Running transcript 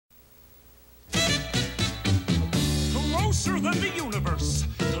Closer than the universe,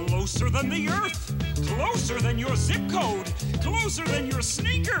 closer than the earth, closer than your zip code, closer than your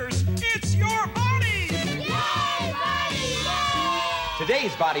sneakers. It's your body! Yay, body! Yay!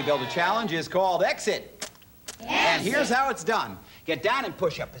 Today's bodybuilder challenge is called Exit. And here's how it's done. Get down in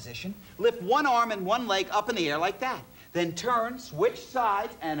push-up position, lift one arm and one leg up in the air like that. Then turn, switch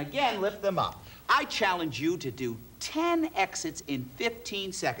sides, and again lift them up. I challenge you to do 10 exits in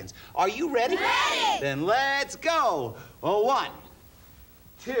 15 seconds. Are you ready? Ready! Then let's go. Oh, 1,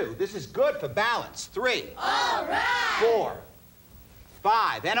 2, this is good for balance. 3, All right! 4,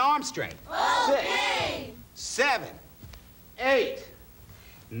 5, and arm strength. Okay! 6, 7, 8,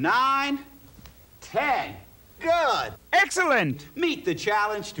 9, 10. Good. Excellent! Meet the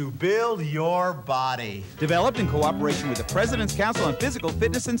challenge to build your body. Developed in cooperation with the President's Council on Physical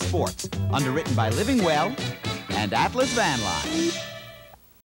Fitness and Sports. Underwritten by Living Well and Atlas Van Line.